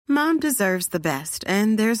Mom deserves the best,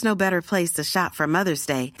 and there's no better place to shop for Mother's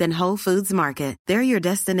Day than Whole Foods Market. They're your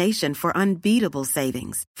destination for unbeatable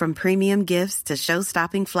savings, from premium gifts to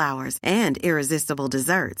show-stopping flowers and irresistible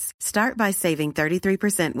desserts. Start by saving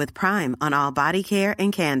 33% with Prime on all body care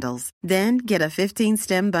and candles. Then get a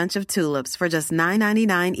 15-stem bunch of tulips for just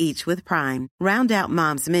 $9.99 each with Prime. Round out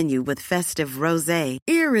Mom's menu with festive rosé,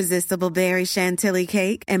 irresistible berry chantilly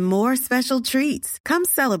cake, and more special treats. Come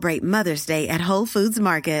celebrate Mother's Day at Whole Foods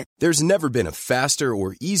Market. There's never been a faster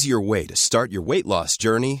or easier way to start your weight loss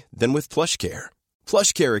journey than with PlushCare.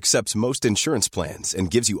 PlushCare accepts most insurance plans and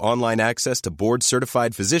gives you online access to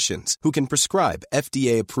board-certified physicians who can prescribe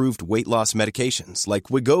FDA-approved weight loss medications like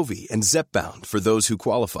Wegovy and Zepbound for those who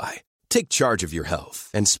qualify. Take charge of your health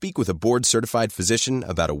and speak with a board-certified physician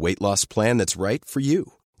about a weight loss plan that's right for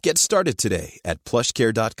you. Get started today at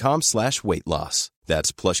plushcare.com/weightloss.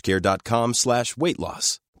 That's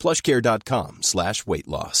plushcare.com/weightloss.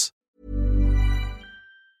 plushcare.com/weightloss.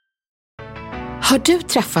 Har du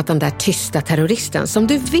träffat den där tysta terroristen som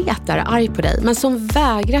du vet är arg på dig men som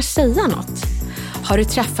vägrar säga något? Har du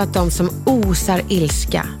träffat dem som osar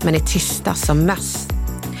ilska men är tysta som möss?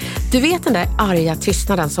 Du vet den där arga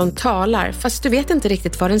tystnaden som talar fast du vet inte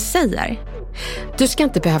riktigt vad den säger. Du ska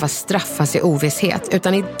inte behöva straffas i ovisshet,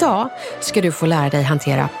 utan idag ska du få lära dig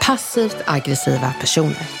hantera passivt aggressiva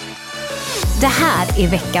personer. Det här är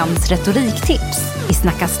veckans retoriktips i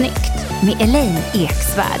Snacka snyggt med Elaine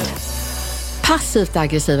Eksvärd. Passivt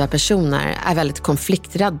aggressiva personer är väldigt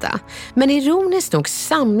konflikträdda, men ironiskt nog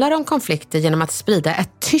samlar de konflikter genom att sprida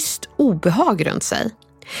ett tyst obehag runt sig.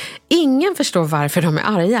 Ingen förstår varför de är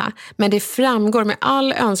arga, men det framgår med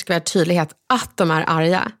all önskvärd tydlighet att de är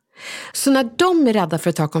arga. Så när de är rädda för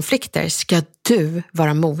att ta konflikter ska du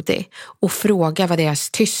vara modig och fråga vad deras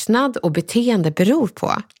tystnad och beteende beror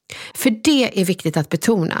på. För det är viktigt att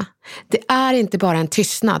betona. Det är inte bara en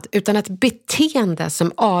tystnad utan ett beteende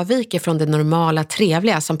som avviker från det normala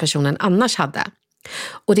trevliga som personen annars hade.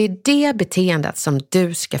 Och det är det beteendet som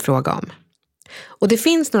du ska fråga om. Och det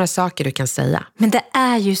finns några saker du kan säga. Men det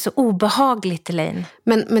är ju så obehagligt, Elaine.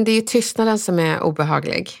 Men det är ju tystnaden som är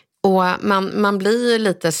obehaglig. Och man blir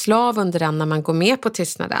lite slav under den när man går med på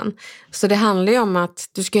tystnaden. Så det handlar ju om att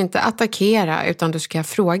du ska inte attackera utan du ska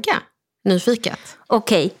fråga. Nyfiket.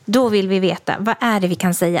 Okej, då vill vi veta. Vad är det vi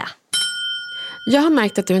kan säga? Jag har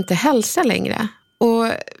märkt att du inte hälsar längre. Och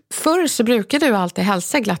förr så brukade du alltid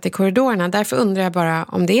hälsa glatt i korridorerna. Därför undrar jag bara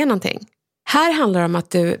om det är någonting. Här handlar det om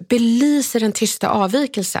att du belyser den tysta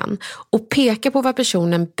avvikelsen och pekar på vad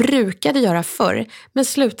personen brukade göra förr men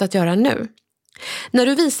slutat göra nu. När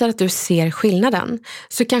du visar att du ser skillnaden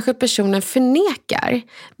så kanske personen förnekar,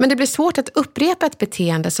 men det blir svårt att upprepa ett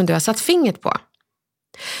beteende som du har satt fingret på.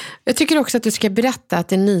 Jag tycker också att du ska berätta att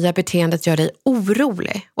det nya beteendet gör dig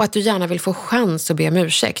orolig och att du gärna vill få chans att be om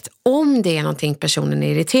ursäkt om det är någonting personen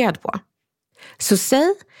är irriterad på. Så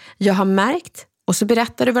säg, jag har märkt, och så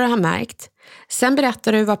berättar du vad du har märkt. Sen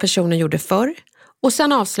berättar du vad personen gjorde förr och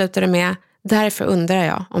sen avslutar du med, därför undrar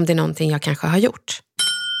jag om det är någonting jag kanske har gjort.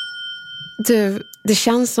 Du, det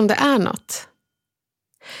känns som det är något.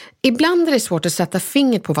 Ibland är det svårt att sätta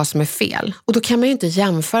fingret på vad som är fel och då kan man ju inte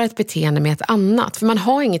jämföra ett beteende med ett annat för man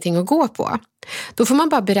har ingenting att gå på. Då får man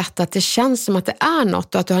bara berätta att det känns som att det är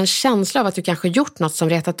något och att du har en känsla av att du kanske gjort något som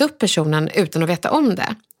retat upp personen utan att veta om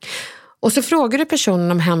det. Och så frågar du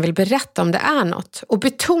personen om han vill berätta om det är något och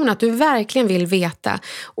betona att du verkligen vill veta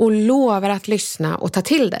och lovar att lyssna och ta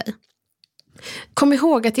till dig. Kom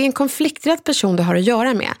ihåg att det är en konflikträdd person du har att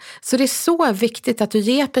göra med, så det är så viktigt att du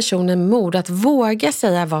ger personen mod att våga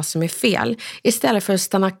säga vad som är fel istället för att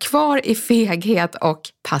stanna kvar i feghet och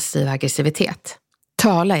passiv aggressivitet.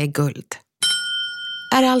 Tala är guld.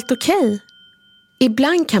 Är allt okej?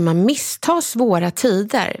 Ibland kan man missta svåra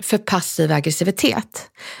tider för passiv aggressivitet.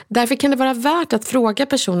 Därför kan det vara värt att fråga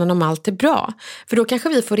personen om allt är bra, för då kanske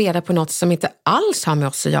vi får reda på något som inte alls har med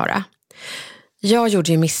oss att göra. Jag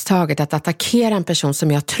gjorde ju misstaget att attackera en person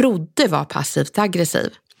som jag trodde var passivt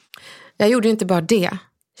aggressiv. Jag gjorde inte bara det.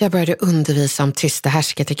 Jag började undervisa om tysta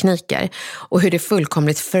härskartekniker och hur det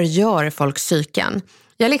fullkomligt förgör folks psyken.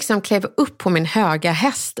 Jag liksom klev upp på min höga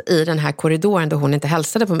häst i den här korridoren då hon inte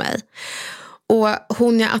hälsade på mig. Och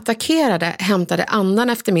hon jag attackerade hämtade andan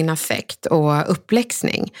efter min affekt och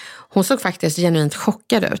uppläxning. Hon såg faktiskt genuint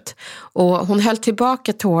chockad ut. Och hon höll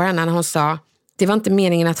tillbaka tårarna när hon sa: det var inte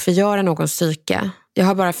meningen att förgöra någons psyke. Jag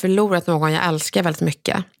har bara förlorat någon jag älskar väldigt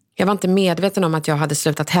mycket. Jag var inte medveten om att jag hade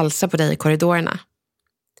slutat hälsa på dig i korridorerna.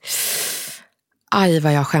 Aj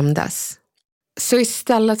vad jag skämdes. Så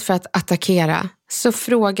istället för att attackera så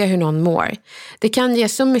fråga hur någon mår. Det kan ge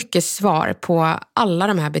så mycket svar på alla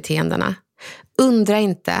de här beteendena. Undra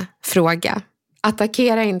inte, fråga.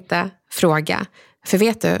 Attackera inte, fråga. För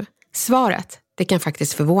vet du, svaret, det kan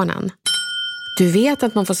faktiskt förvåna en. Du vet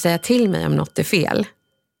att man får säga till mig om något är fel.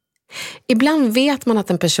 Ibland vet man att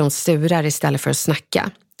en person surar istället för att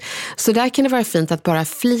snacka. Så där kan det vara fint att bara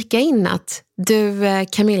flika in att du,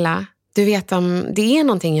 Camilla, du vet om det är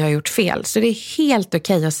någonting jag har gjort fel, så det är helt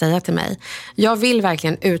okej att säga till mig. Jag vill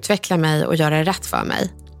verkligen utveckla mig och göra rätt för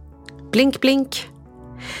mig. Blink, blink.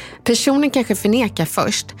 Personen kanske förnekar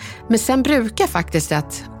först, men sen brukar faktiskt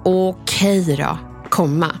ett okej då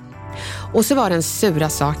komma. Och så var den sura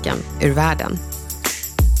saken ur världen.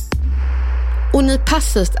 Och ni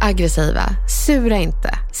passivt aggressiva, sura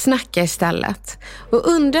inte, snacka istället. Och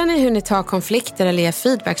undrar ni hur ni tar konflikter eller ger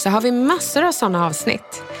feedback, så har vi massor av sådana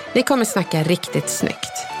avsnitt. Ni kommer snacka riktigt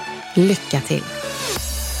snyggt. Lycka till!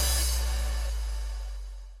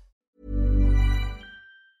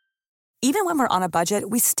 Even when we're on a budget,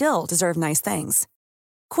 we still deserve nice things.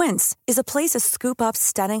 Quince is a place to scoop up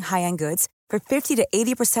stunning high-end goods for 50 to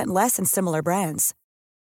 80% less than similar brands.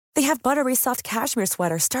 They have buttery soft cashmere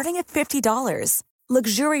sweaters starting at $50,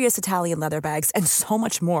 luxurious Italian leather bags, and so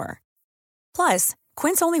much more. Plus,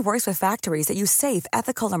 Quince only works with factories that use safe,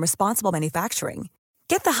 ethical, and responsible manufacturing.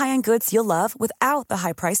 Get the high-end goods you'll love without the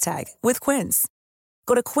high price tag with Quince.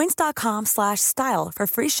 Go to quince.com/style for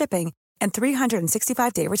free shipping and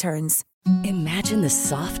 365-day returns. Imagine the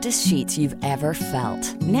softest sheets you've ever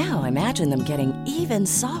felt. Now imagine them getting even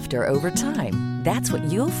softer over time. That's what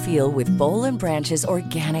you'll feel with Boll & Branch's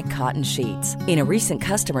organic cotton sheets. In a recent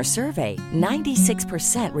customer survey,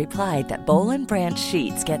 96% replied that Boll & Branch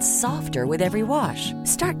sheets get softer with every wash.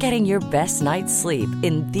 Start getting your best night's sleep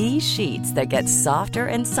in these sheets that get softer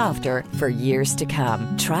and softer for years to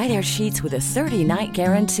come. Try their sheets with a 30-night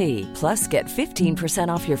guarantee. Plus, get 15%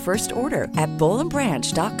 off your first order at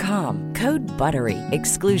bollandbranch.com. Code BUTTERY.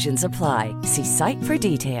 Exclusions apply. See site for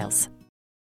details.